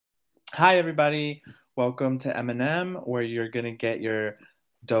Hi, everybody. Welcome to M&M, where you're going to get your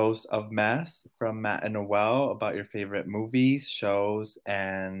dose of mess from Matt and Noel about your favorite movies, shows,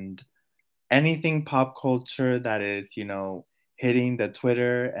 and anything pop culture that is, hitting the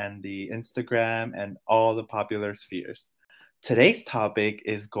Twitter and the Instagram and all the popular spheres. Today's topic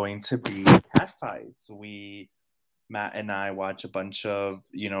is going to be catfights. Matt and I watch a bunch of,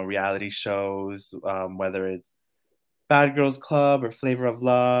 reality shows, whether it's Bad Girls Club or Flavor of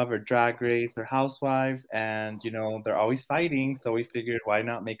Love or Drag Race or Housewives, and they're always fighting. So we figured, why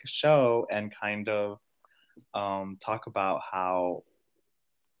not make a show and kind of talk about how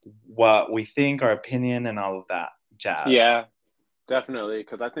what we think, our opinion, and all of that jazz. Yeah, definitely.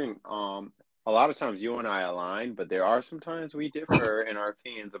 Because I think a lot of times you and I align, but there are sometimes we differ in our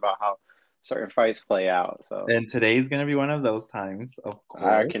opinions about how certain fights play out. So And today's gonna be one of those times, of I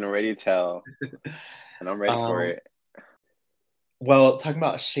course. can already tell, and I'm ready for um, it. well, talking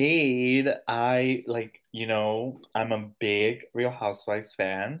about shade, I'm a big Real Housewives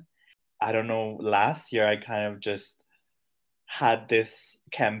fan. I don't know, last year I kind of just had this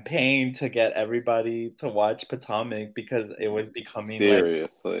campaign to get everybody to watch Potomac because it was becoming like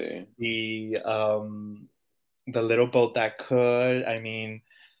Seriously. the the little boat that could. I mean,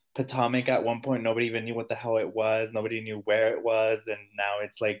 Potomac at one point nobody even knew what the hell it was. Nobody knew where it was, and now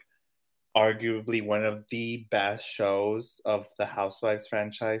it's like arguably one of the best shows of the Housewives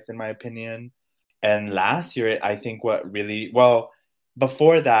franchise in my opinion. And last year, I think what really well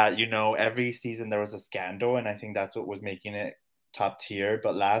before that, every season there was a scandal, and I think that's what was making it top tier.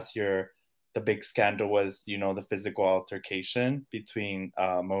 But last year, the big scandal was, the physical altercation between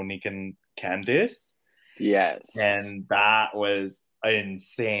Monique and Candice, Yes. and that was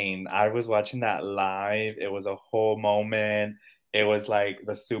insane. I was watching that live. It was a whole moment. It was like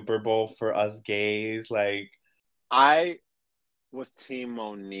the Super Bowl for us gays. Like, I was Team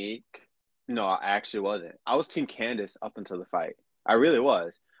Monique. No, I actually wasn't. I was Team Candace up until the fight. I really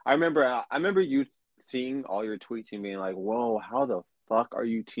was. I remember you seeing all your tweets and being like, "Whoa, how the fuck are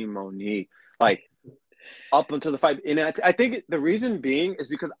you Team Monique?" Like up until the fight. And I think the reason being is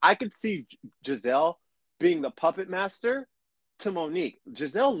because I could see Giselle being the puppet master to Monique.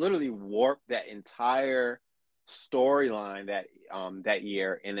 Giselle literally warped that entire storyline that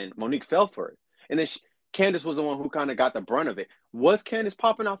year, and then Monique fell for it. And then Candace was the one who kind of got the brunt of it. Was Candace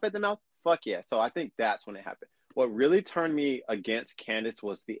popping off at the mouth? Fuck yeah. So I think that's when it happened. What really turned me against Candace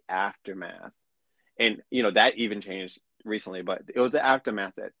was the aftermath. And, that even changed recently, but it was the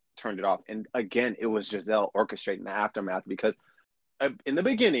aftermath that turned it off. And again, it was Giselle orchestrating the aftermath because in the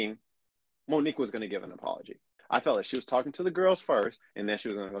beginning, Monique was going to give an apology. I felt like she was talking to the girls first, and then she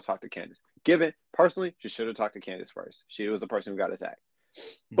was going to go talk to Candace. Given, personally, she should have talked to Candace first. She was the person who got attacked.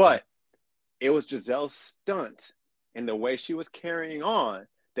 But it was Giselle's stunt and the way she was carrying on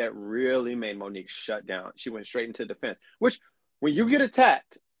that really made Monique shut down. She went straight into defense, which when you get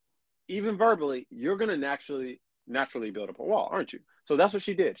attacked, even verbally, you're going to naturally build up a wall, aren't you? So that's what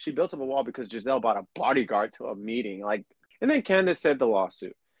she did. She built up a wall because Giselle brought a bodyguard to a meeting. And then Candace said the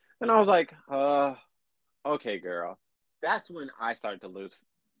lawsuit. And I was like, okay, girl. That's when I started to lose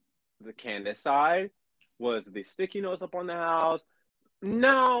the Candace side, was the sticky notes up on the house.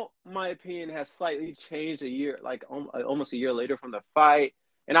 Now my opinion has slightly changed a year, like almost a year later from the fight.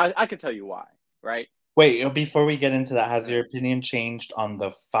 And I can tell you why, right? Wait, before we get into that, has Uh, your opinion changed on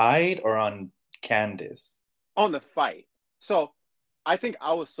the fight or on Candace? on the fight. So I think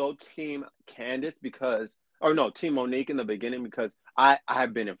I was so team Candace because, or no, team Monique in the beginning because I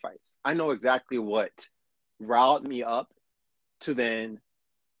have been in fights. I know exactly what riled me up to then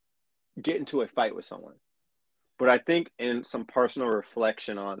get into a fight with someone. But I think in some personal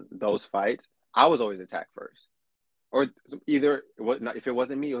reflection on those fights, I was always attacked first, or either if it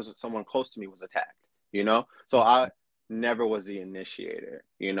wasn't me, it was someone close to me was attacked. So I never was the initiator.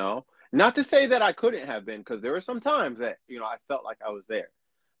 Not to say that I couldn't have been, because there were some times that I felt like I was there,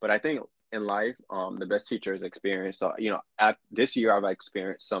 but I think in life, the best teacher is experience. So this year I've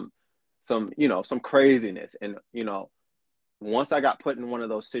experienced some craziness, and once I got put in one of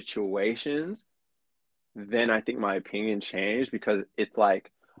those situations, then I think my opinion changed because it's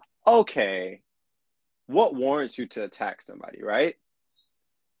like, okay, what warrants you to attack somebody, right?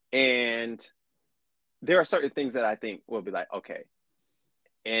 And there are certain things that I think will be like, okay.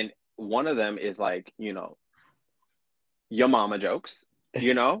 And one of them is like, your mama jokes,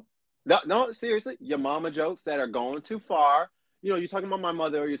 you know? No, no, seriously, your mama jokes that are going too far. You're talking about my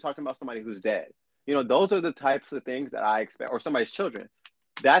mother or you're talking about somebody who's dead. Those are the types of things that I expect, or somebody's children.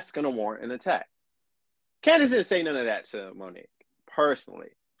 That's going to warrant an attack. Candace didn't say none of that to Monique, personally.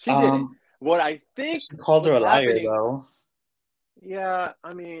 She didn't. Um, What I think she called her was a liar happening, though. yeah,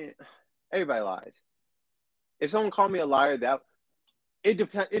 I mean, Everybody lies. If someone called me a liar, that it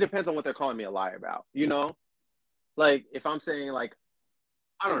depends on what they're calling me a liar about. Like if I'm saying like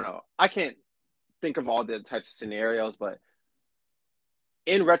I don't know, I can't think of all the types of scenarios, but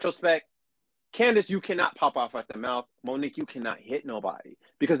in retrospect, Candace, you cannot pop off at the mouth. Monique, you cannot hit nobody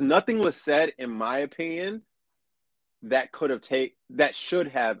because nothing was said, in my opinion, that should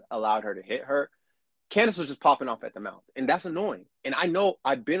have allowed her to hit her. Candace was just popping off at the mouth, and that's annoying. And I know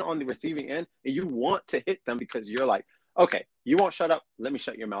I've been on the receiving end, and you want to hit them because you're like, okay, you won't shut up. Let me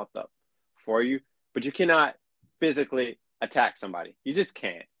shut your mouth up for you. But you cannot physically attack somebody. You just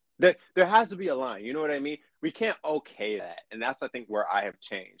can't. There has to be a line. You know what I mean? We can't okay that. And that's, I think, where I have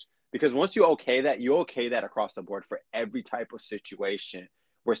changed. Because once you okay that across the board for every type of situation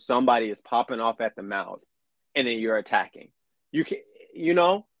where somebody is popping off at the mouth and then you're attacking. You can, you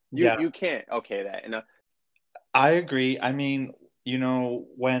can't okay that. And I agree. I mean,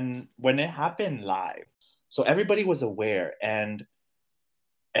 when it happened live, so everybody was aware and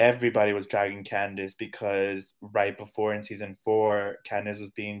everybody was dragging Candace because right before in season 4, Candace was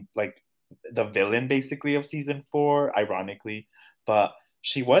being like the villain basically of season 4, ironically, but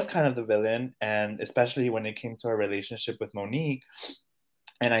she was kind of the villain, and especially when it came to her relationship with Monique.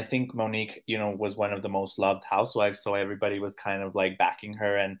 And I think Monique, was one of the most loved housewives, so everybody was kind of like backing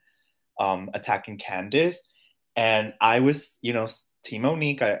her and attacking Candace. And I was, Team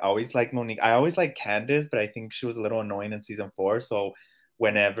Monique. I always liked Monique. I always liked Candace, but I think she was a little annoying in season 4. So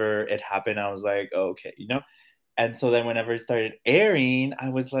whenever it happened, I was like, oh, okay. And so then whenever it started airing, I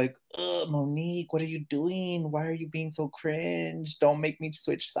was like, Monique, what are you doing? Why are you being so cringe? Don't make me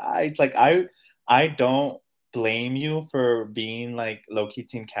switch sides. Like I don't blame you for being like low-key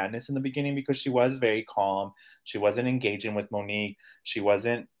Team Candace in the beginning because she was very calm. She wasn't engaging with Monique. She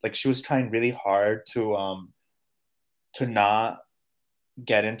wasn't like she was trying really hard to not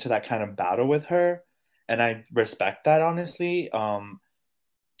get into that kind of battle with her. And I respect that honestly.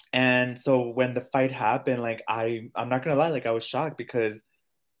 And so when the fight happened, like I'm not gonna lie, like I was shocked because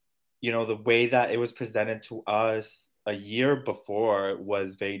the way that it was presented to us a year before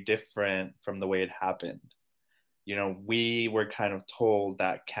was very different from the way it happened. We were kind of told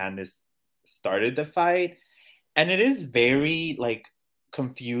that Candace started the fight, and it is very like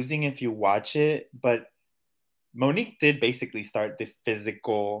confusing if you watch it, but Monique did basically start the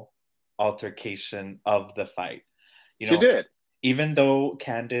physical altercation of the fight. You she know, did. even though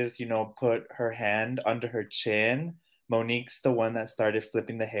Candace, put her hand under her chin, Monique's the one that started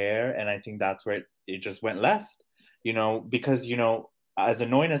flipping the hair, and I think that's where it just went left. Because as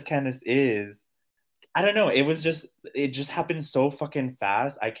annoying as Candace is, I don't know, it just happened so fucking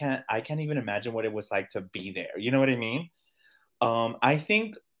fast. I can't even imagine what it was like to be there. You know what I mean? I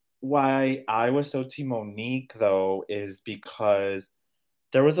think why I was so team Monique though is because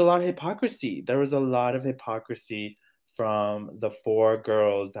there was a lot of hypocrisy. There was a lot of hypocrisy from the 4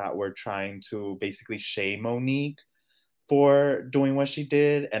 girls that were trying to basically shame Monique for doing what she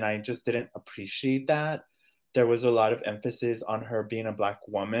did, and I just didn't appreciate that. There was a lot of emphasis on her being a Black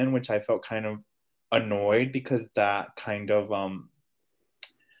woman, which I felt kind of annoyed because that kind of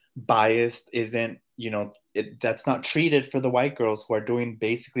biased isn't, that's not treated for the white girls who are doing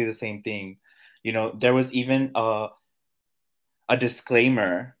basically the same thing. There was even a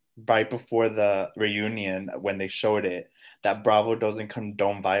disclaimer right before the reunion when they showed it that Bravo doesn't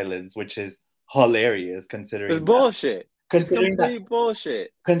condone violence, which is hilarious It's considering that bullshit. It's considering that complete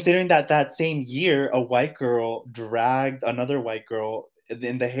bullshit. considering that same year a white girl dragged another white girl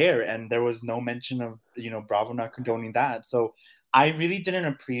in the hair and there was no mention of Bravo not condoning that. So I really didn't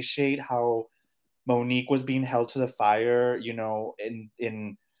appreciate how Monique was being held to the fire,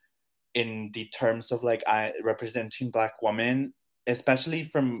 in the terms of like I representing Black women, especially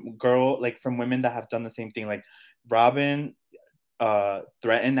from women that have done the same thing. Like Robin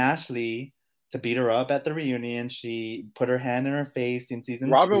threatened Ashley to beat her up at the reunion. She put her hand in her face in season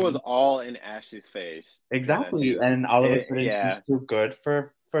Robin was 2. all in Ashley's face in that Exactly. season. And all of a sudden she's Yeah. too good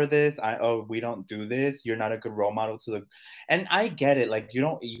for this. We don't do this. You're not a good role model to the and I get it. Like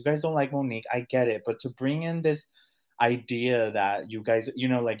you guys don't like Monique. I get it. But to bring in this idea that you guys,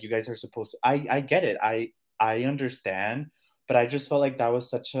 like you guys are supposed to I get it. I understand. But I just felt like that was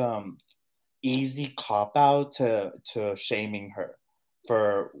such easy cop out to shaming her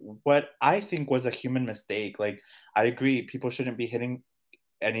for what I think was a human mistake. Like I agree, people shouldn't be hitting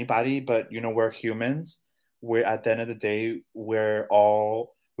anybody, but we're humans. We're at the end of the day, we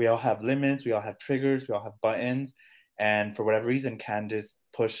all have limits, we all have triggers, we all have buttons, and for whatever reason, Candace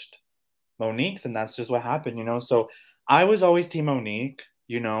pushed Monique's, and that's just what happened. So I was always team Monique,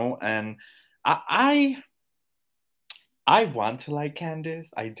 and I I want to like Candace.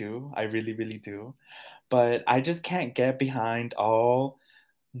 I do. I really, really do. But I just can't get behind all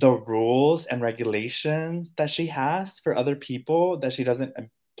the rules and regulations that she has for other people that she doesn't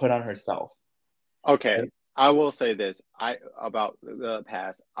put on herself. Okay, Right? I will say this. I about the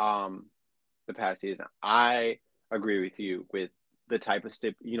past season. I agree with you with the type of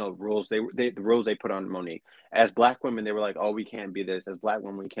rules the rules they put on Monique. As black women, they were like, "Oh, we can't be this." As black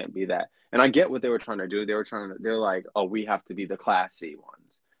women, we can't be that. And I get what they were trying to do. They're like, "Oh, we have to be the classy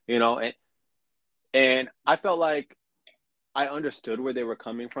ones," and I felt like I understood where they were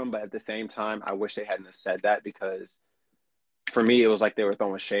coming from, but at the same time, I wish they hadn't have said that because for me, it was like they were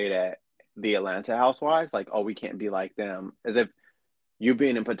throwing shade at the Atlanta housewives, like, "Oh, we can't be like them," as if you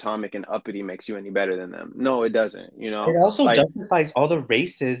being in Potomac and uppity makes you any better than them. No, it doesn't. It also Like, justifies all the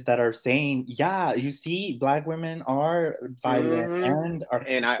races that are saying, yeah, you see, black women are violent mm-hmm. and are.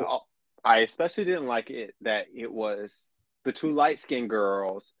 And I especially didn't like it that it was the two light skinned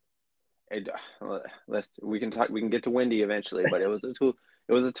girls. And we can get to Wendy eventually, but it was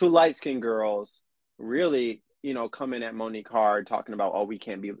the two light skinned girls really coming at Monique hard, talking about, oh, we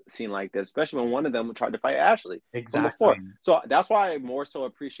can't be seen like this, especially when one of them tried to fight Ashley from before. Exactly. So that's why I more so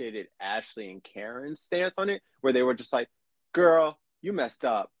appreciated Ashley and Karen's stance on it, where they were just like, girl, you messed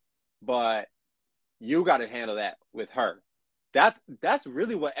up, but you got to handle that with her. That's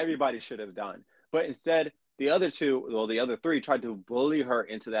really what everybody should have done. But instead, the other three tried to bully her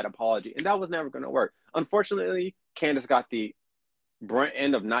into that apology, and that was never going to work. Unfortunately, Candace got the brunt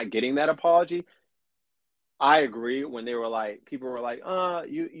end of not getting that apology. I agree when people were like,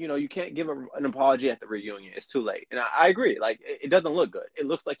 you can't give an apology at the reunion. It's too late. And I agree. Like, it doesn't look good. It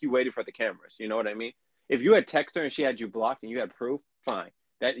looks like you waited for the cameras. You know what I mean? If you had texted her and she had you blocked and you had proof, fine.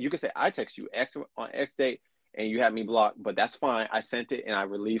 That you could say, I text you X on X date and you had me blocked, but that's fine. I sent it and I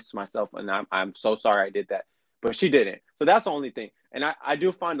released myself and I'm so sorry I did that. But she didn't. So that's the only thing. And I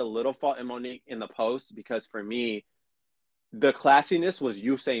do find a little fault in Monique in the post because for me, the classiness was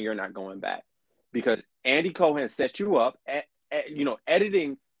you saying you're not going back because Andy Cohen set you up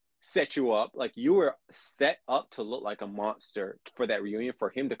editing set you up like you were set up to look like a monster for that reunion for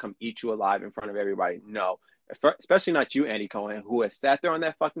him to come eat you alive in front of everybody. No, especially not you, Andy Cohen, who has sat there on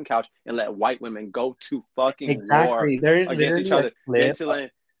that fucking couch and let white women go to fucking war Exactly. There is against each literally a other.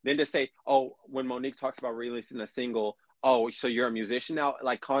 clip. Then to say, oh, when Monique talks about releasing a single, oh, so you're a musician now,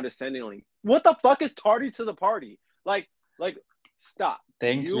 like condescendingly. What the fuck is tardy to the party? Like, stop.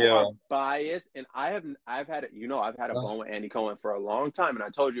 Thank You are you. biased, and I've had a bone with Andy Cohen for a long time, and I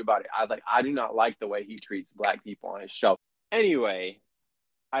told you about it. I was like, I do not like the way he treats black people on his show. Anyway,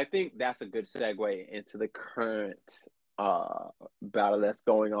 I think that's a good segue into the current battle that's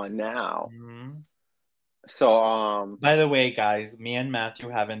going on now. Mhm. So, By the way, guys, me and Matthew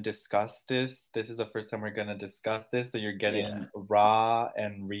haven't discussed this. This is the first time we're gonna discuss this, so you're yeah, getting raw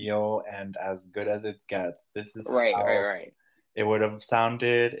and real and as good as it gets. This is right, right, how right. it would have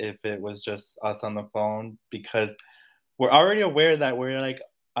sounded if it was just us on the phone because we're already aware that we're like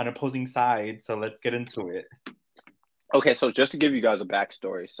on opposing sides, so let's get into it. Okay, so just to give you guys a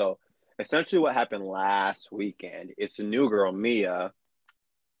backstory, so essentially what happened last weekend, it's a new girl, Mia.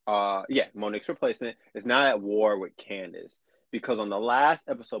 Monique's replacement is now at war with Candace because on the last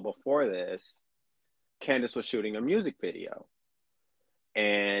episode before this, Candace was shooting a music video,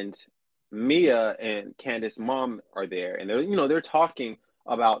 and Mia and Candace's mom are there, and they're talking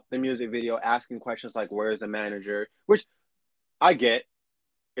about the music video, asking questions like, "Where's the manager?" Which I get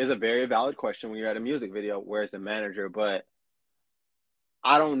is a very valid question when you're at a music video. Where's the manager? But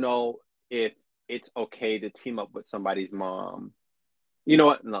I don't know if it's okay to team up with somebody's mom. You know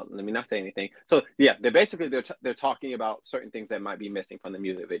what? No, let me not say anything. So yeah, they're talking about certain things that might be missing from the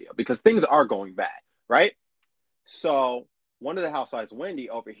music video because things are going bad, right? So one of the housewives, Wendy,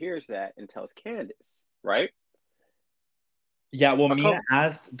 overhears that and tells Candace, right? Yeah, well, A Mia couple,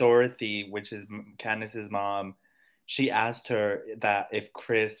 asked Dorothy, which is Candace's mom, she asked her that if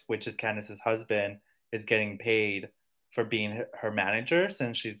Chris, which is Candace's husband, is getting paid for being her manager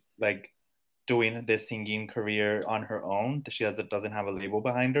since she's like doing this singing career on her own. She doesn't have a label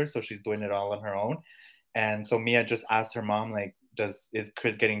behind her, so she's doing it all on her own. And so Mia just asked her mom, like, is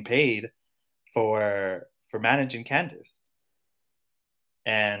Chris getting paid for managing Candace?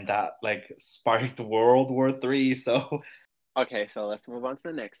 And that like sparked World War III. So okay, so let's move on to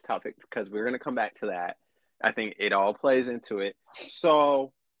the next topic because we're gonna come back to that. I think it all plays into it.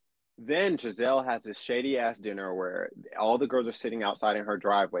 So then Giselle has this shady ass dinner where all the girls are sitting outside in her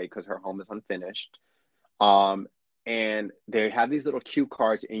driveway because her home is unfinished. Um, and they have these little cue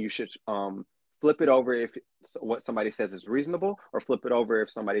cards, and you should flip it over if what somebody says is reasonable, or flip it over if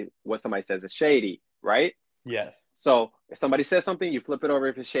what somebody says is shady, right? yes. So if somebody says something, you flip it over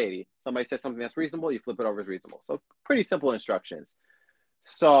if it's shady. Somebody says something that's reasonable, you flip it over as reasonable. So pretty simple instructions.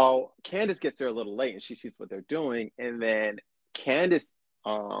 So Candace gets there a little late and she sees what they're doing. And then Candace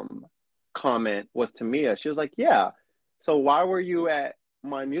comment was to Mia. She was like, yeah, so why were you at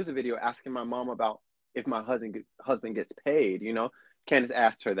my music video asking my mom about if my husband gets paid? You know, Candace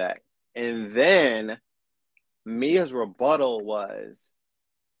asked her that. And then Mia's rebuttal was,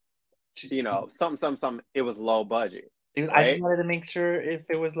 you know, something, it was low budget. Right? I just wanted to make sure if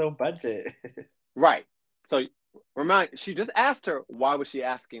it was low budget. Right. So she just asked her, why was she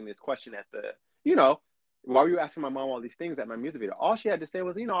asking this question at the, you know, why were you asking my mom all these things at my music video? All she had to say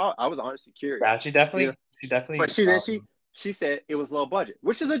was, you know, I was honestly curious. Yeah, she definitely. But she said it was low budget,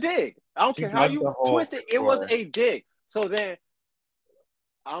 which is a dig. I don't care how you twist it. It was a dig. So then,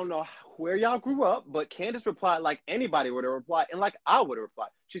 I don't know where y'all grew up, but Candace replied like anybody would have replied, and like I would have replied.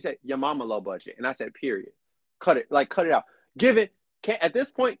 She said, "Your mama low budget," and I said, "Period. Cut it out." At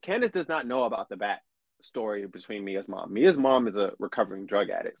this point, Candace does not know about the back story between Mia's mom. Mia's mom is a recovering drug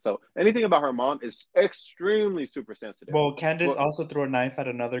addict, so anything about her mom is extremely super sensitive. Well, Candace also threw a knife at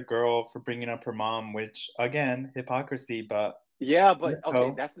another girl for bringing up her mom, which again, hypocrisy. But yeah, but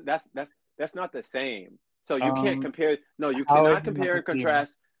okay, that's not the same. So you can't compare. No, you cannot compare and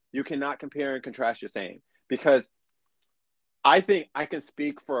contrast. You cannot compare and contrast your same, because I think I can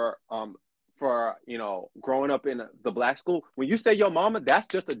speak for you know, growing up in the black school. When you say your mama, that's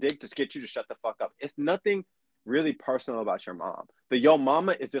just a dig to get you to shut the fuck up. It's nothing really personal about your mom. The yo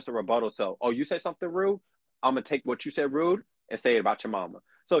mama is just a rebuttal. So, oh, you say something rude, I'm gonna take what you said rude and say it about your mama.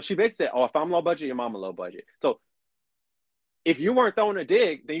 So she basically said, oh, if I'm low budget, your mama low budget. So if you weren't throwing a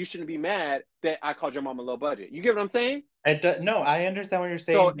dig, then you shouldn't be mad that I called your mama low budget. You get what I'm saying? No, I understand what you're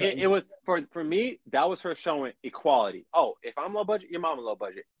saying. So it was, for me, that was her showing equality. Oh, if I'm low budget, your mama low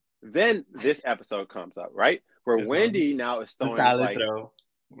budget. Then this episode comes up, right? Where Wendy now is throwing like,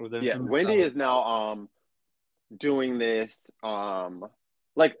 yeah, Wendy is now doing this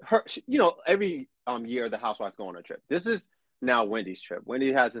like her, you know, every year the housewives go on a trip. This is now Wendy's trip.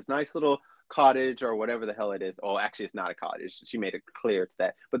 Wendy has this nice little cottage or whatever the hell it is. Oh, actually, it's not a cottage. She made it clear to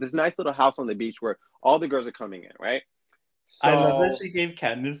that. But this nice little house on the beach where all the girls are coming in, right? So, I love that she gave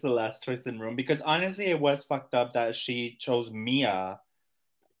Candace the last choice in room, because honestly, it was fucked up that she chose Mia,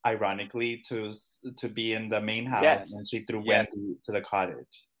 ironically, to be in the main house, and she threw Wendy to the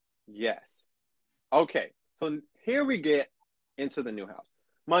cottage. Yes. Okay. So here we get into the new house.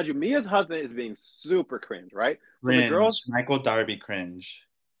 Mind you, Mia's husband is being super cringe, right? Cringe. So the girls, Michael Darby cringe.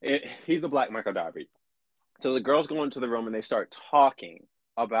 He's the black Michael Darby. So the girls go into the room and they start talking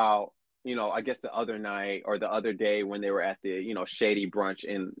about, you know, I guess the other night or the other day when they were at the, you know, shady brunch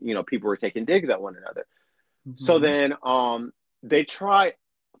and, you know, people were taking digs at one another. Mm-hmm. So then they try,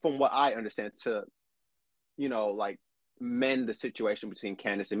 from what I understand, to, you know, like mend the situation between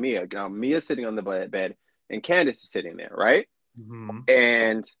Candace and Mia. Now, Mia's sitting on the bed and Candace is sitting there, right? Mm-hmm.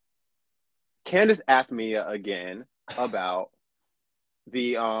 And Candace asked Mia again about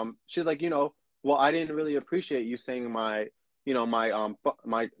the, she's like, you know, well, I didn't really appreciate you saying my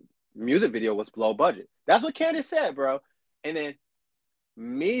music video was low budget. That's what Candace said, bro. And then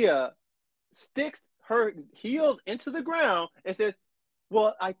Mia sticks her heels into the ground and says,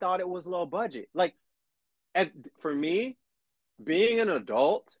 well, I thought it was low budget. Like, for me, being an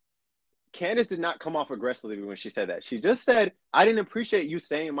adult, Candace did not come off aggressively when she said that. She just said, I didn't appreciate you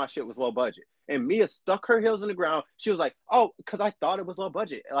saying my shit was low budget. And Mia stuck her heels in the ground. She was like, oh, because I thought it was low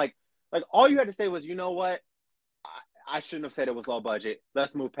budget. Like all you had to say was, you know what? I shouldn't have said it was low budget.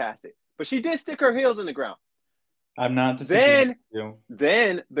 Let's move past it. But she did stick her heels in the ground. I'm not. Then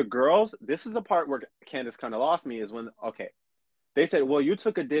the girls, this is the part where Candace kind of lost me, is when, okay, they said, well, you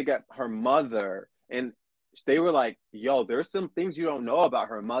took a dig at her mother. And they were like, yo, there's some things you don't know about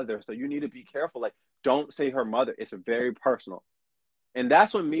her mother, so you need to be careful. Like, don't say her mother. It's very personal. And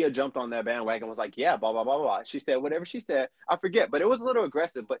that's when Mia jumped on that bandwagon and was like, yeah, blah, blah, blah, blah. She said whatever she said. I forget, but it was a little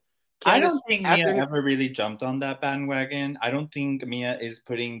aggressive. But Candace, I don't think Mia ever really jumped on that bandwagon. I don't think Mia is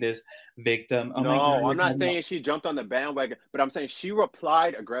putting this victim. Oh, no, my God, I'm not saying she jumped on the bandwagon, but I'm saying she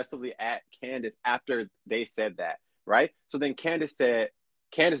replied aggressively at Candace after they said that, right? So then Candace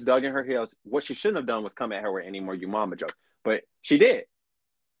dug in her heels. What she shouldn't have done was come at her with any more you mama joke, but she did.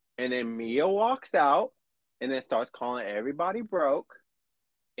 And then Mia walks out and then starts calling everybody broke.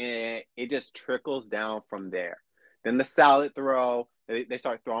 And it just trickles down from there. Then the salad throw, they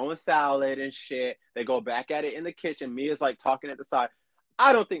start throwing salad and shit. They go back at it in the kitchen. Mia's like talking at the side.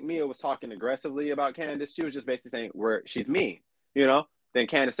 I don't think Mia was talking aggressively about Candace. She was just basically saying where she's mean, you know? Then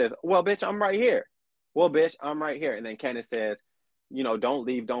Candace says, well, bitch, I'm right here. Well, bitch, I'm right here. And then Candace says, you know, don't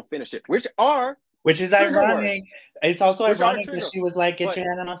leave, don't finish it, which are Which is Trigger words, ironic. It's also which are ironic that trigger. she was like, get But your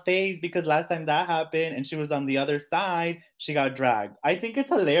hand on my face, because last time that happened and she was on the other side, she got dragged. I think it's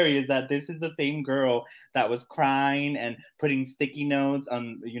hilarious that this is the same girl that was crying and putting sticky notes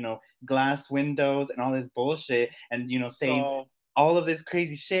on, glass windows and all this bullshit and, saying so all of this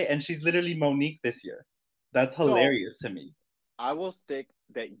crazy shit. And she's literally Monique this year. That's so hilarious to me. I will stick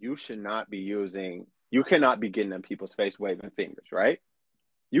that you should not be using. You cannot be getting in people's face waving fingers, right?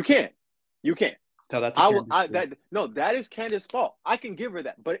 You can't. You can't. Tell that to I will. Candace too. That is Candace's fault. I can give her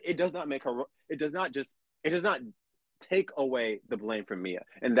that, but it does not make her. It does not just. It does not take away the blame from Mia,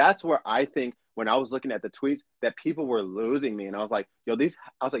 and that's where I think when I was looking at the tweets that people were losing me, and I was like,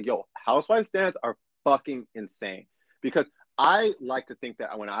 yo, housewife stands are fucking insane because I like to think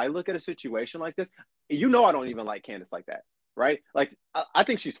that when I look at a situation like this, I don't even like Candace like that, right? Like I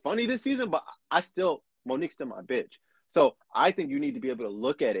think she's funny this season, but Monique's still my bitch. So I think you need to be able to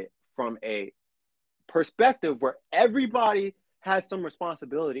look at it from a perspective where everybody has some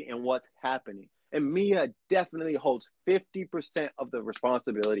responsibility in what's happening. And Mia definitely holds 50% of the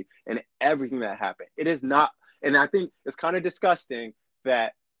responsibility in everything that happened. It is not, and I think it's kind of disgusting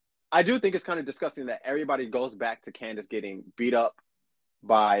that everybody goes back to Candace getting beat up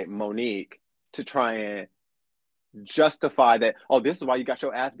by Monique to try and justify that, oh, this is why you got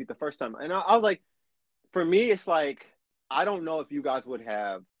your ass beat the first time. And I was like, for me, it's like, I don't know if you guys would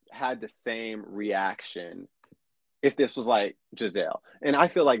have had the same reaction if this was like Gizelle. And I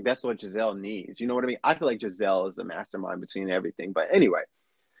feel like that's what Gizelle needs. You know what I mean? I feel like Gizelle is the mastermind between everything. But anyway,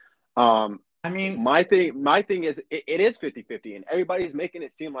 I mean, my thing is it is 50-50 and everybody's making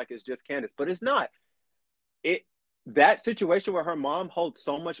it seem like it's just Candace, but it's not. That situation where her mom holds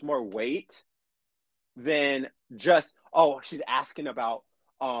so much more weight than just, oh, she's asking about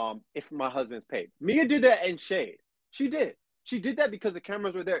if my husband's paid. Mia did that in shade. She did. She did that because the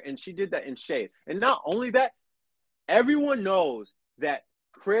cameras were there, and she did that in shade. And not only that, everyone knows that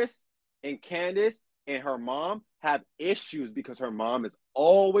Chris and Candace and her mom have issues because her mom is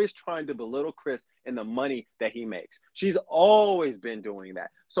always trying to belittle Chris and the money that he makes. She's always been doing that.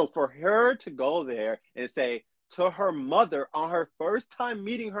 So for her to go there and say to her mother on her first time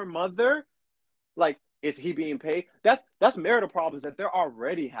meeting her mother, like, is he being paid? That's marital problems that they're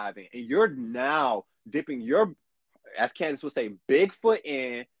already having. And you're now dipping your, as Candace would say, big foot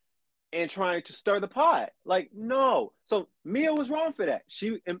in and trying to stir the pot. Like, no. So Mia was wrong for that.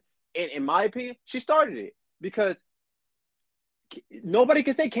 She, in my opinion, she started it because nobody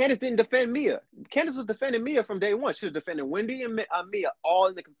can say Candace didn't defend Mia. Candace was defending Mia from day one. She was defending Wendy and Mia all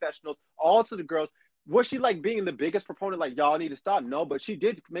in the confessionals, all to the girls. Was she like being the biggest proponent, like, y'all need to stop? No, but she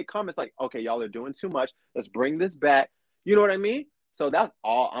did make comments like, okay, y'all are doing too much. Let's bring this back. You know what I mean? So that's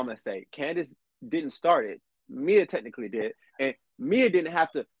all I'm going to say. Candace didn't start it. Mia technically did. And Mia didn't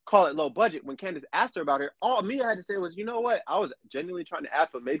have to call it low budget. When Candace asked her about it, all Mia had to say was, you know what? I was genuinely trying to ask,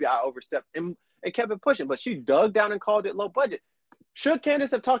 but maybe I overstepped and kept it pushing. But she dug down and called it low budget. Should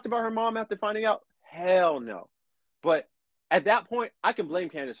Candace have talked about her mom after finding out? Hell no. But at that point, I can blame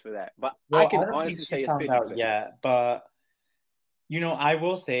Candace for that. But well, I can I don't think honestly she say it's found 50. out yet, but I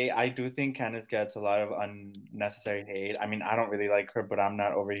will say I do think Candace gets a lot of unnecessary hate. I mean, I don't really like her, but I'm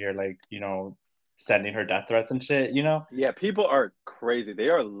not over here like, sending her death threats and shit, Yeah, people are crazy. They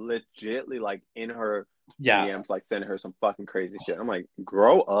are legitly like in her Yeah. DMs, like sending her some fucking crazy shit. I'm like,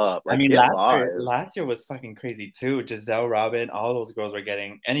 grow up. I Like, mean, get lives. last year was fucking crazy too. Gizelle, Robin, all those girls were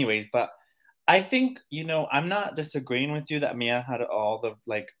getting anyways, but I think, I'm not disagreeing with you that Mia had all the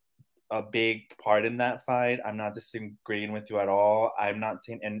like a big part in that fight. I'm not disagreeing with you at all. I'm not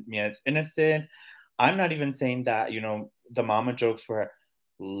saying and Mia's innocent. I'm not even saying that, the mama jokes were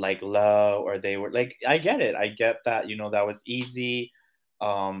like low or they were like, I get it. I get that, that was easy.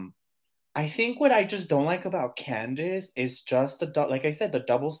 I think what I just don't like about Candace is just like I said, the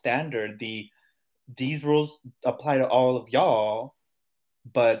double standard. These rules apply to all of y'all,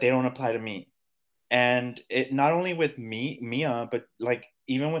 but they don't apply to me. And it not only with Mia, but like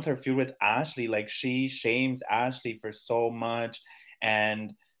even with her feud with Ashley, like she shames Ashley for so much,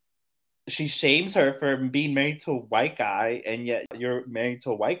 and she shames her for being married to a white guy, and yet you're married to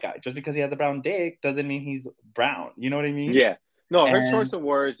a white guy. Just because he has a brown dick doesn't mean he's brown. You know what I mean? Yeah. No, her And choice of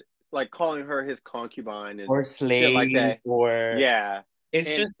words, like calling her his concubine and or shit like slave, that. or Yeah. it's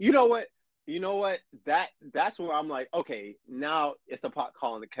And just you know what? You know what? That's where I'm like, okay, now it's a pot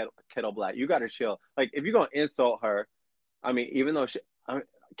calling the kettle black. You got to chill. Like, if you're gonna insult her, I mean, even though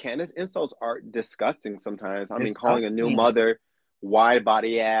Candace insults are disgusting sometimes. I mean, calling a new disgusting. mother wide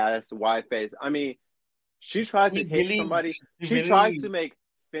body ass, wide face. I mean, she tries to hit somebody. She She tries really to make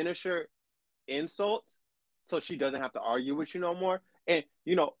finisher insults so she doesn't have to argue with you no more. And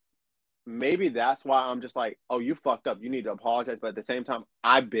maybe that's why I'm just like, oh, you fucked up. You need to apologize. But at the same time,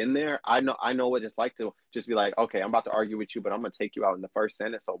 I've been there. I know what it's like to just be like, okay, I'm about to argue with you, but I'm gonna take you out in the first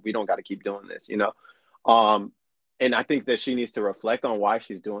sentence, so we don't got to keep doing this, you know. Um, and I think that she needs to reflect on why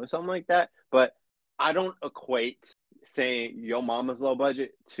she's doing something like that. But I don't equate saying your mama's low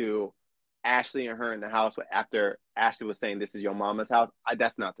budget to Ashley and her in the house after Ashley was saying this is your mama's house.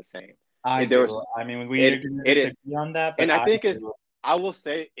 That's not the same. I There do. was I mean, we are it going to it is, disagree on that, but and I I think it's. do. I will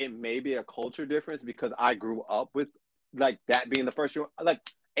say it may be a culture difference because I grew up with like that being the first year. Like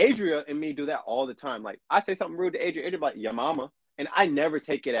Adria and me do that all the time. Like I say something rude to Adria like your mama, and I never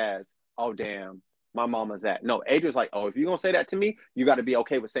take it as oh damn my mama's that. No, Adria's like oh if you're gonna say that to me, you got to be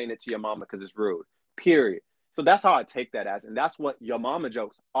okay with saying it to your mama because it's rude. Period. So that's how I take that as, and that's what your mama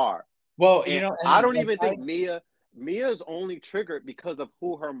jokes are. Well, And I and don't like, even think Mia's only triggered because of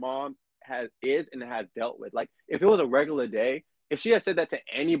who her mom is and has dealt with. Like if it was a regular day, if she had said that to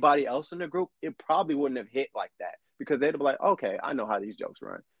anybody else in the group, it probably wouldn't have hit like that because they'd be like, okay, I know how these jokes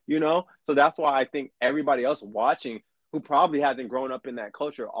run, you know? So that's why I think everybody else watching who probably hasn't grown up in that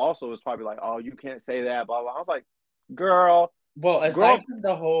culture also is probably like, oh, you can't say that, blah, blah. I was like, girl, well, grow aside up. from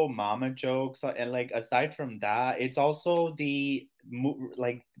the whole mama jokes and like aside from that, it's also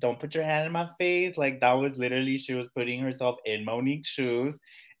like don't put your hand in my face. Like that was literally she was putting herself in Monique's shoes,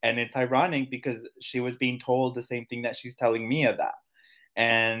 and it's ironic because she was being told the same thing that she's telling Mia that.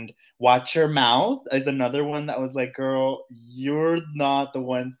 And watch your mouth is another one that was like, girl, you're not the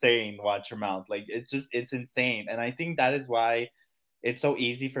one saying watch your mouth. Like it's insane. And I think that is why it's so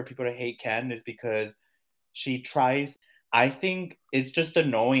easy for people to hate Ken is because she tries. I think it's just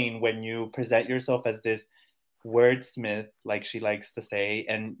annoying when you present yourself as this wordsmith, like she likes to say,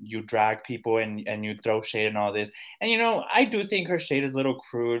 and you drag people and you throw shade and all this. And I do think her shade is a little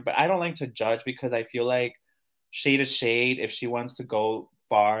crude, but I don't like to judge because I feel like shade is shade. If she wants to go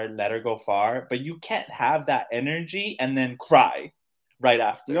far, let her go far. But you can't have that energy and then cry right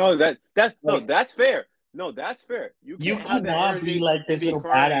after. No, that's no, Like that's fair. No, that's fair. You you can't have that cannot be energy like and this be little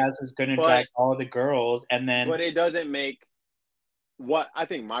crying, badass who's gonna drag but all the girls and then it doesn't make what I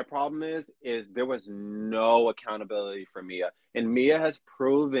think my problem is there was no accountability for Mia. And Mia has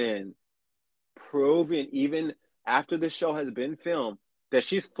proven even after the show has been filmed that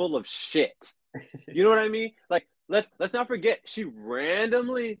she's full of shit. You know what I mean? Like let's not forget she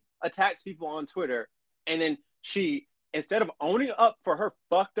randomly attacks people on Twitter and then she instead of owning up for her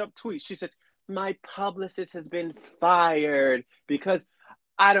fucked up tweet, she says, my publicist has been fired because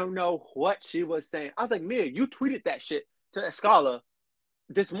I don't know what she was saying. I was like, Mia, you tweeted that shit to Escala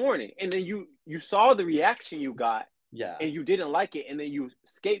this morning, and then you saw the reaction you got, yeah. and you didn't like it, and then you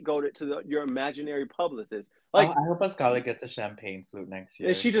scapegoated to your imaginary publicist. Oh, Like, I hope Ascala gets a champagne flute next and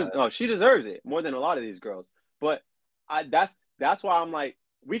year. she just no, she deserves it more than a lot of these girls. But that's why I'm like,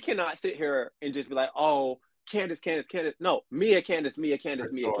 we cannot sit here and just be like, oh, Candace, Candace, Candace. No, Mia, Candace, Mia, For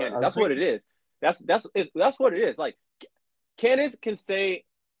Candace, Mia, sure. Candace. That's what it is. That's what it is. Like, Candace can say,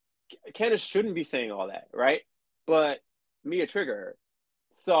 Candace shouldn't be saying all that, right? But Mia trigger her.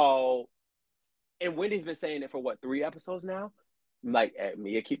 So, and Wendy's been saying it for what 3 episodes now. Like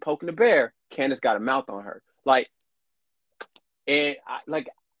Mia keep poking the bear. Candace got a mouth on her. Like, and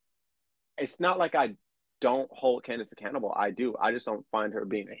it's not like I don't hold Candace accountable. I do. I just don't find her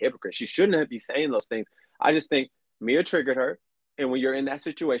being a hypocrite. She shouldn't be saying those things. I just think Mia triggered her, and when you're in that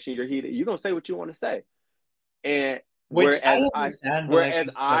situation, you're heated. You don't say what you want to say. And Which I understand, but like whereas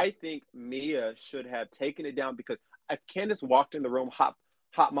it's like I think Mia should have taken it down because if Candace walked in the room, hot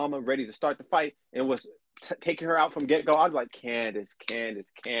mama, ready to start the fight, and was taking her out from get go, I'd be like Candace,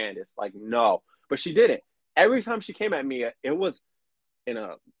 Candace, Candace, like no, but she didn't. Every time she came at Mia, it was in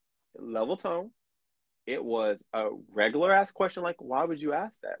a level tone. It was a regular ass question, like why would you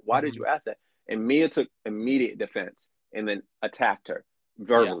ask that? Why did you ask that? And Mia took immediate defense and then attacked her yeah.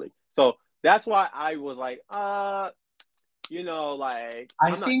 verbally. So that's why I was like, like I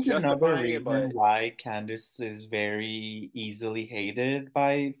I'm not think another justifying it, reason but why Candace is very easily hated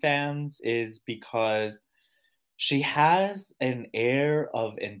by fans is because she has an air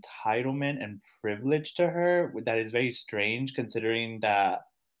of entitlement and privilege to her that is very strange considering that,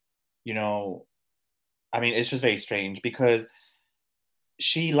 you know, I mean, it's just very strange because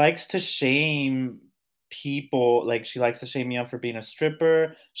she likes to shame people. Like she likes to shame Mia for being a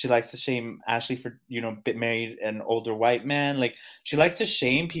stripper. She likes to shame Ashley for married an older white man. Like she likes to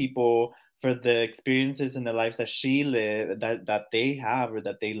shame people for the experiences in the lives that she lived, that they have or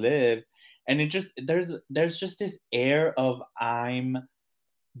that they live. And it just there's just this air of I'm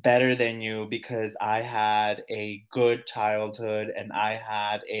better than you because I had a good childhood and I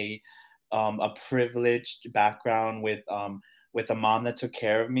had a privileged background with with a mom that took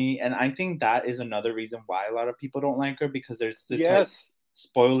care of me. And I think that is another reason why a lot of people don't like her, because there's this like Yes.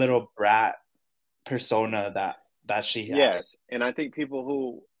 spoiled little brat persona that she has. Yes. And I think people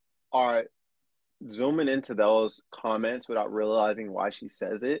who are zooming into those comments without realizing why she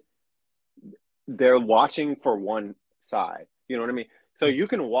says it, they're watching for one side. You know what I mean? So you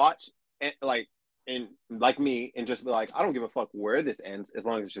can watch and like me and just be like, I don't give a fuck where this ends as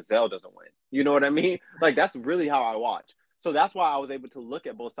long as Giselle doesn't win. You know what I mean? Like that's really how I watch. So that's why I was able to look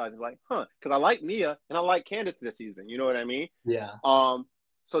at both sides and be like, because I like Mia and I like Candace this season. You know what I mean? Yeah.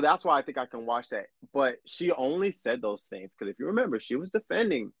 So that's why I think I can watch that. But she only said those things because if you remember, she was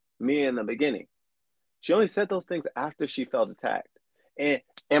defending Mia in the beginning. She only said those things after she felt attacked. And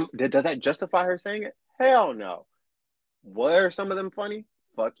does that justify her saying it? Hell no. Were some of them funny?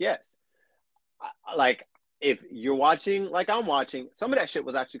 Fuck yes. Like, if you're watching like I'm watching, some of that shit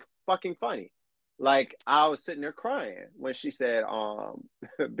was actually fucking funny. Like, I was sitting there crying when she said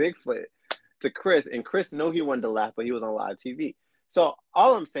Bigfoot to Chris, and Chris knew he wanted to laugh, but he was on live TV. So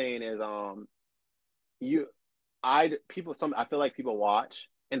all I'm saying is I feel like people watch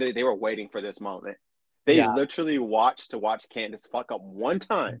and they were waiting for this moment. They literally watched Candace fuck up one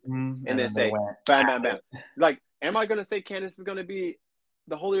time and then say, bam, bam, bam. Like, am I going to say Candace is going to be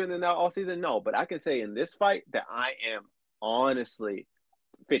the holier than thou all season? No, but I can say in this fight that I am honestly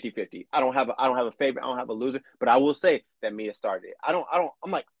 50-50. I don't have a favorite. I don't have a loser, but I will say that Mia started it.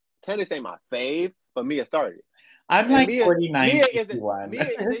 I'm like, Candace ain't my fave, but Mia started it. I'm and like Mia, 49, Mia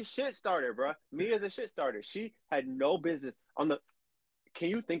is a shit starter, bro. Mia is a shit starter. She had no business on the. Can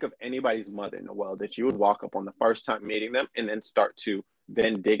you think of anybody's mother in the world that you would walk up on the first time meeting them and then start to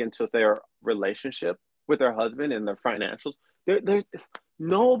then dig into their relationship with their husband and their financials? There's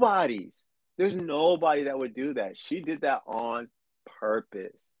nobody's. There's nobody that would do that. She did that on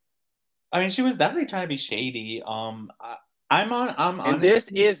purpose. I mean, she was definitely trying to be shady. And this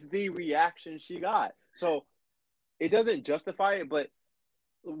is the reaction she got. So it doesn't justify it, but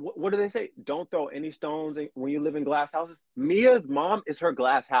what do they say? Don't throw any stones when you live in glass houses. Mia's mom is her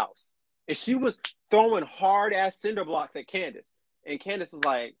glass house. And she was throwing hard-ass cinder blocks at Candace. And Candace was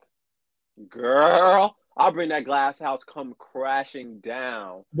like, girl, I'll bring that glass house come crashing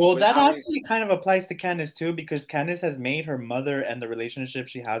down. Well, that actually kind of applies to Candace, too, because Candace has made her mother and the relationship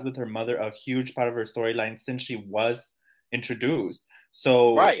she has with her mother a huge part of her storyline since she was introduced.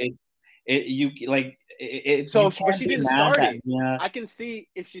 So, right. but she didn't start it. Yeah. I can see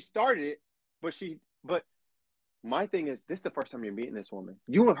if she started it, but my thing is, this is the first time you're meeting this woman.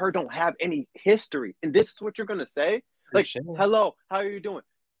 You and her don't have any history, and this is what you're gonna say. Like, hello, how are you doing?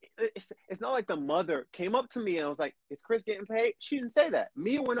 It's not like the mother came up to me and I was like, "Is Chris getting paid?" She didn't say that.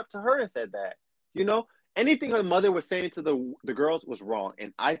 Mia went up to her and said that. You know, anything her mother was saying to the girls was wrong,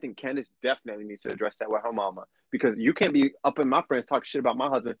 and I think Candace definitely needs to address that with her mama, because you can't be up in my friends talking shit about my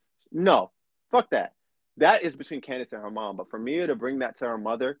husband. No, fuck that. That is between Candace and her mom. But for Mia to bring that to her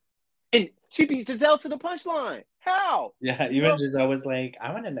mother, and she beat Giselle to the punchline. How? Yeah, even Giselle was like,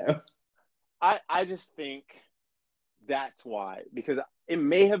 I want to know. I just think that's why, because it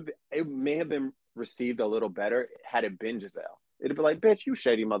may have been received a little better had it been Giselle. It'd be like, bitch, you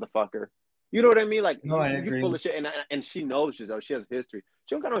shady motherfucker. You know what I mean? Like, no, I agree. You full of shit. And she knows Giselle. She has history.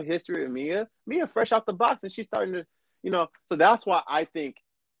 She don't got no history with Mia. Mia fresh out the box, and she's starting to, so that's why I think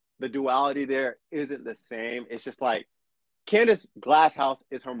the duality there isn't the same. It's just like Candace glass house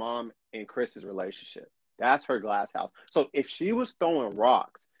is her mom and Chris's relationship. That's her glass house. So if she was throwing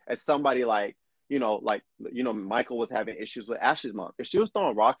rocks at somebody like Michael was having issues with Ashley's mom, if she was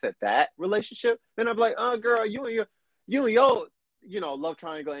throwing rocks at that relationship, then I'd be like, oh girl, you and your love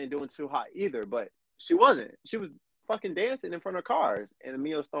triangle ain't doing too hot either. But she wasn't. She was fucking dancing in front of cars, and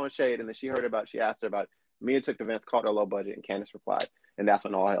Mia was throwing shade, and then she asked her about it. Mia took the Vince, called her low budget, and Candace replied, and that's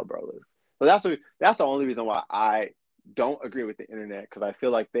when all hell broke loose. So that's the only reason why I don't agree with the internet, because I feel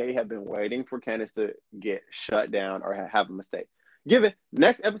like they have been waiting for Candace to get shut down or have a mistake. Given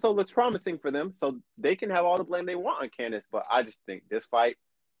next episode looks promising for them, so they can have all the blame they want on Candace, but I just think this fight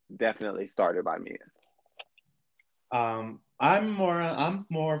definitely started by Mia. I'm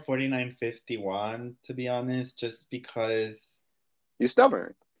more 49-51, to be honest, just because you're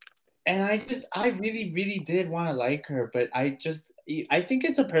stubborn. And I really, really did want to like her, but I think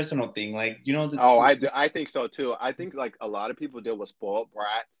it's a personal thing. Like, I think so too. I think like a lot of people deal with spoiled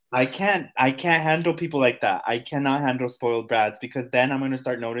brats. I can't handle people like that. I cannot handle spoiled brats, because then I'm going to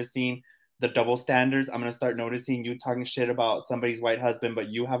start noticing the double standards. I'm going to start noticing you talking shit about somebody's white husband, but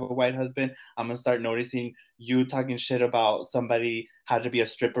you have a white husband. I'm going to start noticing you talking shit about somebody had to be a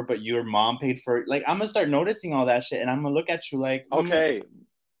stripper, but your mom paid for it. Like, I'm going to start noticing all that shit, and I'm going to look at you like, okay.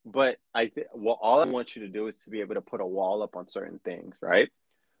 But well, all I want you to do is to be able to put a wall up on certain things, right?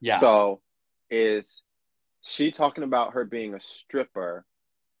 Yeah. So, is she talking about her being a stripper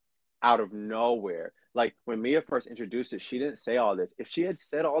out of nowhere? Like when Mia first introduced it, she didn't say all this. If she had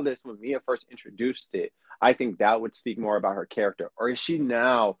said all this when Mia first introduced it, I think that would speak more about her character. Or is she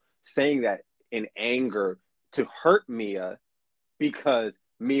now saying that in anger to hurt Mia because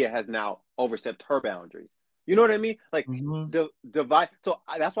Mia has now overstepped her boundaries? You know what I mean? Like Mm-hmm. the divide. So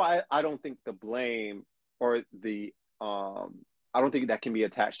that's why I don't think the blame or the I don't think that can be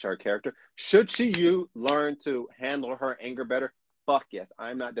attached to her character. Should you learn to handle her anger better? Fuck yes.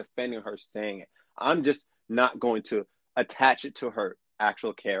 I'm not defending her saying it. I'm just not going to attach it to her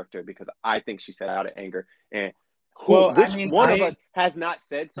actual character because I think she said out of anger. And Well, I which mean, one of us has not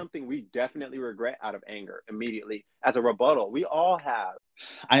said something we definitely regret out of anger immediately as a rebuttal? We all have.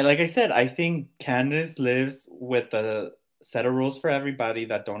 like I said, I think Candace lives with a set of rules for everybody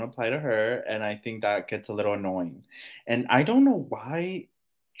that don't apply to her, and I think that gets a little annoying. And I don't know why,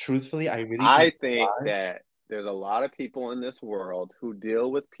 truthfully, I really don't I know think why. that there's a lot of people in this world who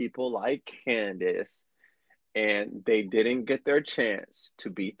deal with people like Candace and they didn't get their chance to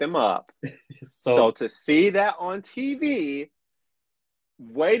beat them up. So, So to see that on TV,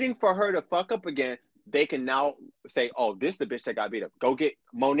 waiting for her to fuck up again, they can now say, oh, this is the bitch that got beat up. Go get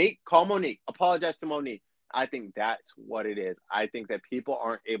Monique, call Monique, apologize to Monique. I think that's what it is. I think that people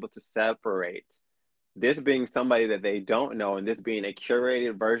aren't able to separate this being somebody that they don't know and this being a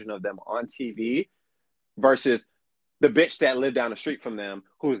curated version of them on TV versus the bitch that lived down the street from them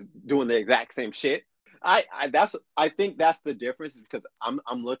who's doing the exact same shit. I think that's the difference because I'm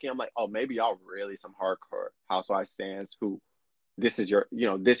looking, I'm like, oh, maybe y'all really some hardcore housewife stands who this is your,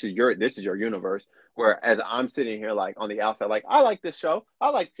 this is your universe. Whereas I'm sitting here like on the outside, like I like this show. I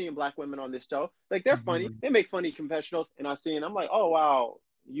like seeing black women on this show. Like they're funny. mhm, They make funny confessionals, and I'm like, oh wow,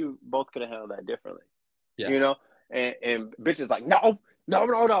 you both could have handled that differently, yeah. you know? And bitches like, no, no,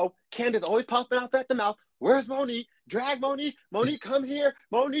 no, no. Candace always popping out at the mouth. Where's Monique? Drag Monique. Monique, come here.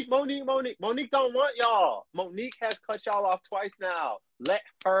 Monique, Monique, Monique. Monique don't want y'all. Monique has cut y'all off twice now. Let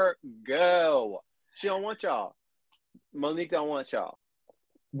her go. She don't want y'all. Monique don't want y'all.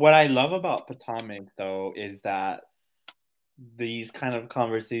 What I love about Potomac, though, is that these kind of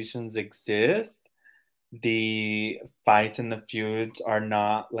conversations exist. The fights and the feuds are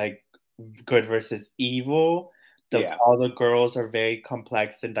not like good versus evil. Yeah. All the girls are very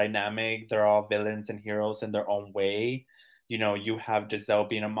complex and dynamic. They're all villains and heroes in their own way. You know, you have Giselle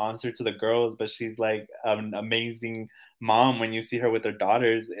being a monster to the girls, but she's like an amazing mom when you see her with her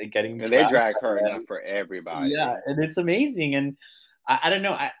daughters getting And they dressed. drag her enough for Yeah, everybody. and it's amazing. And I don't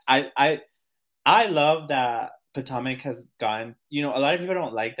know. I love that Potomac has gone. You know, a lot of people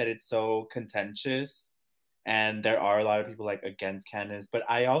don't like that it's so contentious, and there are a lot of people like against Candace. But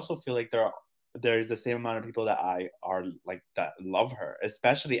I also feel like there's the same amount of people that I are like that love her,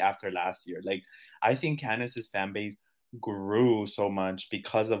 especially after last year. Like I think Candace's fan base grew so much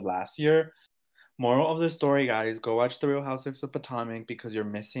because of last year. Moral of the story, guys, go watch The Real Housewives of Potomac because you're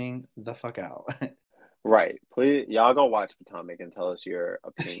missing the fuck out. Right. Please, y'all go watch Potomac and tell us your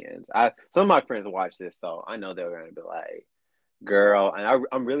opinions. Some of my friends watch this, so I know they're going to be like, girl. And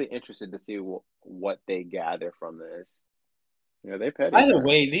I'm really interested to see what they gather from this. Yeah, they petty, By the girl.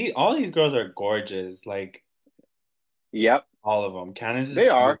 way, all these girls are gorgeous. Like Yep, all of them. Candace is they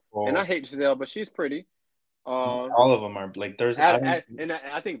are. And I beautiful. hate Giselle, but she's pretty. Um, All of them are like there's I don't and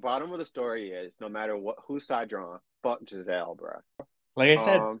I think bottom of the story is no matter what whose side you're on, fuck Giselle, bro. like I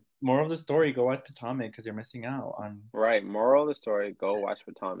said, Um, more of the story, go watch Potomac because you're missing out on. right. Moral of the story: go watch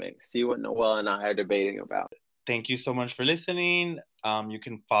Potomac. See what Noel and I are debating about. Thank you so much for listening. You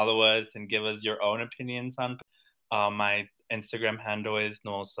can follow us and give us your own opinions on. My Instagram handle is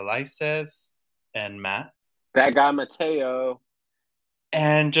Noel Salices and Matt. That guy Mateo.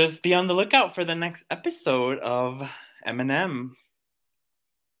 And just be on the lookout for the next episode of Eminem.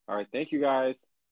 All right. Thank you guys.